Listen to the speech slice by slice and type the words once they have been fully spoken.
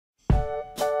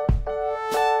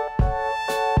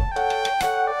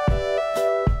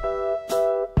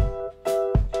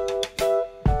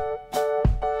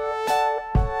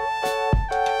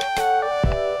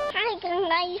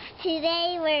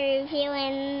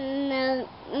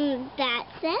That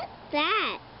set,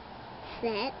 that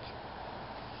set,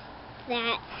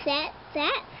 that set,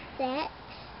 that set.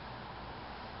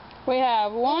 We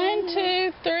have 1,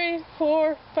 2, 3,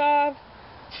 4, 5,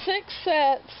 6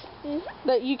 sets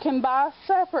that you can buy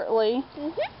separately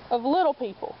of little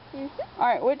people.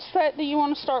 Alright, which set do you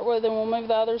want to start with, and we'll move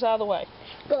the others out of the way?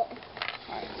 Go.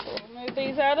 Alright, so we'll move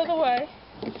these out of the way.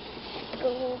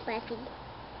 Go, Betty.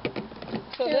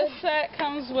 So this set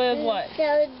comes with what?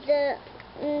 So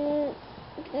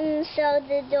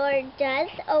the door does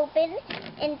open,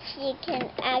 and she can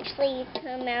actually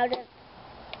come out of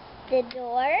the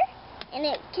door, and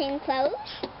it can close.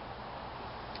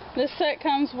 This set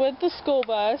comes with the school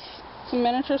bus. It's a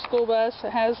miniature school bus.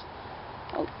 It has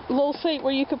a little seat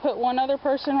where you could put one other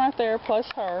person right there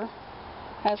plus her.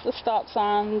 Has the stop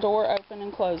sign, door open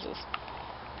and closes.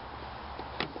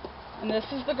 And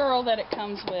this is the girl that it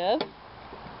comes with.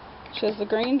 She has the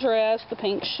green dress, the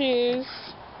pink shoes,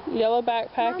 yellow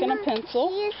backpack, Mama, and a pencil.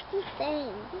 She is the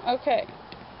same. Okay.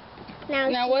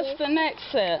 Now what's the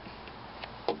next set?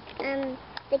 The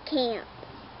camp.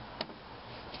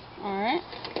 Alright.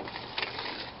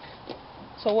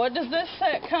 So what does this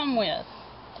set come with?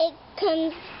 It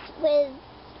comes with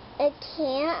a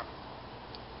camp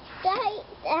site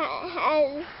that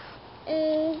has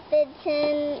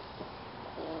built-in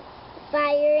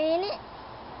fire in it,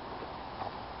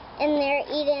 and they're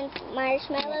eating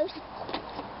marshmallows.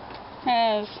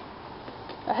 Has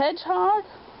a hedgehog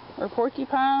or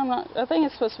porcupine. I think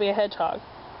it's supposed to be a hedgehog.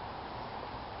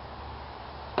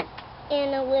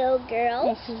 And a little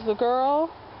girl. This is the girl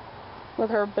with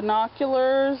her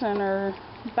binoculars and her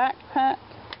backpack.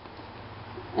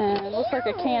 And it looks like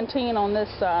a canteen on this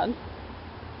side.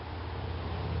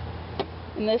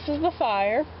 And this is the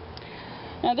fire.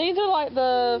 Now these are like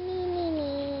the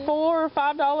 $4 or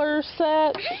 $5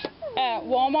 sets at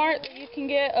Walmart that you can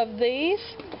get of these.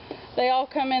 They all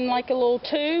come in like a little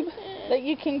tube that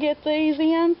you can get these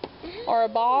in, or a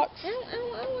box.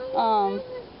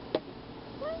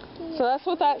 So that's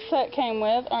what that set came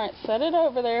with. Alright, set it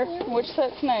over there. Which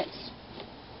set's next?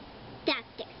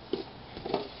 Doctor.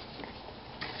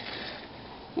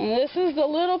 And this is the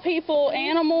Little People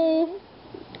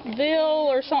Animalville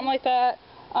or something like that.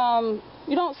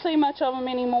 You don't see much of them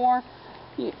anymore.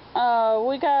 We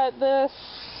got this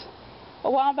a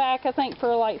while back, I think,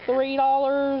 for like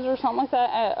 $3 or something like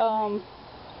that at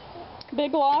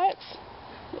Big Lots.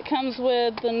 It comes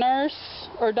with the nurse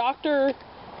or Dr.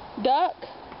 Duck.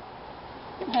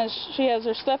 She has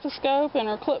her stethoscope and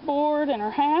her clipboard and her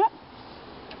hat.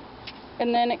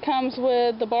 And then it comes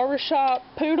with the barbershop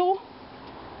poodle.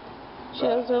 She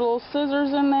has her little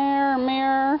scissors in there, a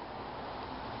mirror,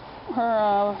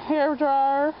 her hair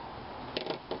dryer,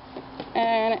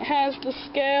 and it has the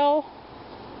scale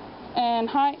and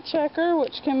height checker,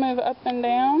 which can move up and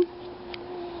down.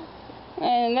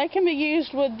 And they can be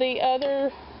used with the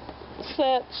other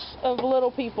sets of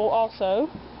Little People also,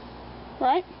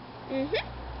 right?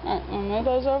 Alright, we'll move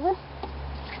those over.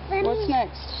 What's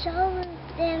next? Show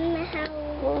them how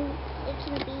it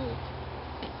can be.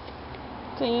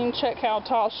 So you can check how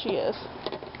tall she is.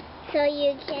 So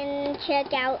you can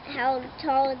check out how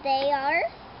tall they are.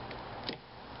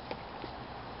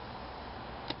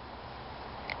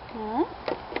 Alright.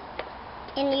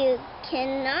 And you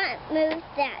cannot move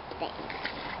that thing.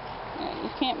 Yeah, you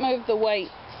can't move the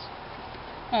weights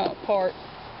part.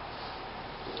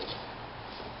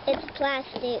 It's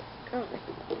plastic.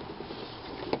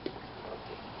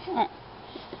 Alright.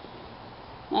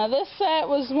 Now this set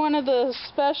was one of the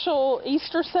special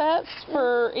Easter sets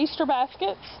for Easter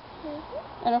baskets.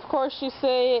 And of course you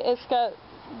see it's got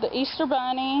the Easter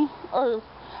Bunny, or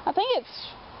I think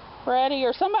it's Freddy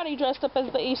or somebody dressed up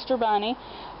as the Easter Bunny.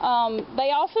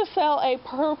 They also sell a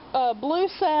blue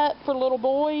set for little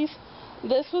boys.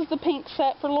 This was the pink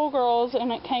set for little girls,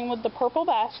 and it came with the purple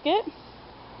basket.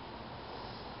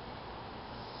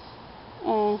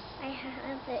 I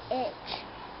have an itch.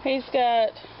 He's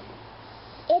got...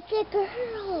 It's a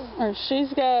girl. Or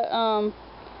she's got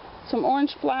some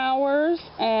orange flowers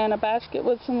and a basket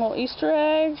with some little Easter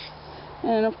eggs.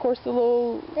 And of course the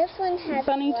little This one has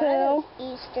bunny a tail. lot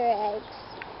of Easter eggs.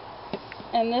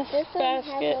 And this basket, one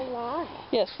has a lot.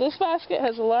 Yes, this basket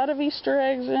has a lot of Easter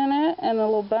eggs in it, and a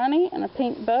little bunny and a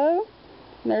pink bow.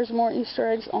 And there's more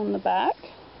Easter eggs on the back.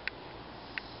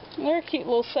 And they're a cute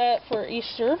little set for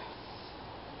Easter.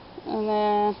 And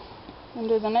then we'll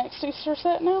do the next Easter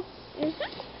set now.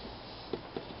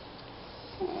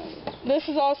 This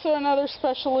is also another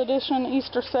special edition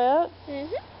Easter set.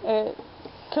 It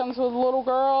comes with a little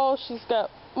girl. She's got,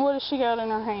 what has she got in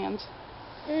her hands?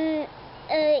 A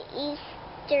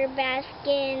Easter basket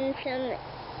and some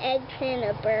eggs and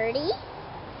a birdie.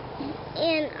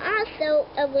 And also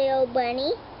a little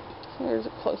bunny. Here's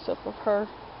a close-up of her.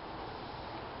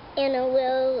 And a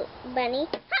little bunny.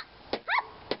 Hop, hop,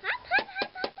 hop, hop,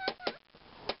 hop, hop, hop.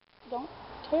 Don't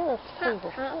tear up the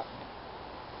table. Hop.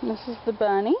 This is the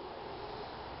bunny.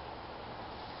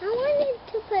 I wanted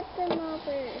to put them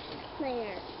over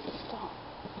there. Stop.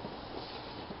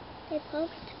 They're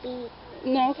supposed to be...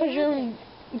 No, because you're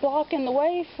blocking the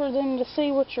way for them to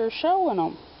see what you're showing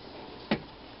them.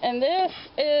 And this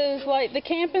is like the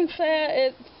camping set.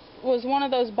 It was one of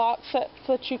those box sets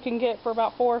that you can get for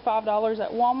about $4 or $5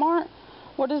 at Walmart.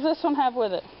 What does this one have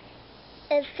with it?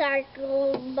 A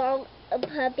soccer ball, a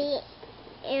puppy,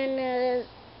 and a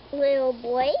little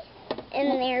boy,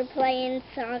 and they're playing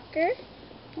soccer.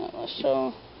 Let's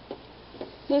show.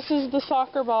 This is the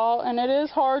soccer ball, and it is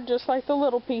hard just like the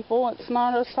little people. It's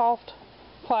not a soft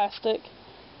plastic.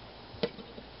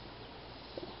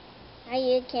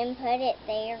 You can put it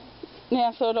there.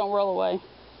 Yeah, so it don't roll away.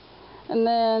 And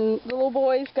then the little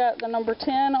boy's got the number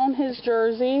 10 on his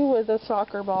jersey with a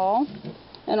soccer ball,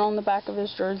 and on the back of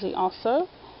his jersey also.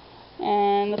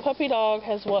 And the puppy dog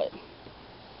has what?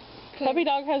 Puppy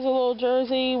dog has a little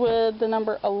jersey with the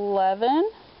number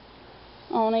 11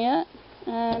 on it,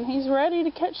 and he's ready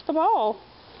to catch the ball.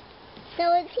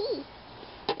 So is he.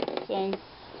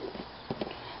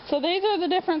 So these are the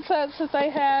different sets that they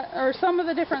had, or some of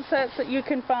the different sets that you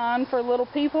can find for little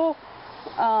people.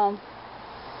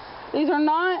 These are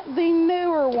not the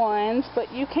newer ones,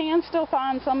 but you can still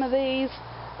find some of these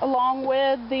along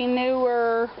with the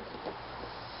newer,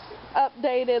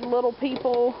 updated little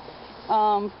people.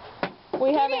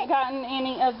 We haven't gotten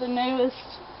any of the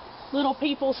newest little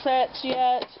people sets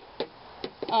yet.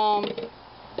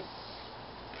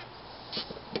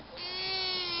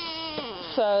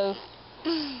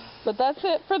 But that's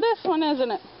it for this one,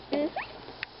 isn't it? Mm-hmm.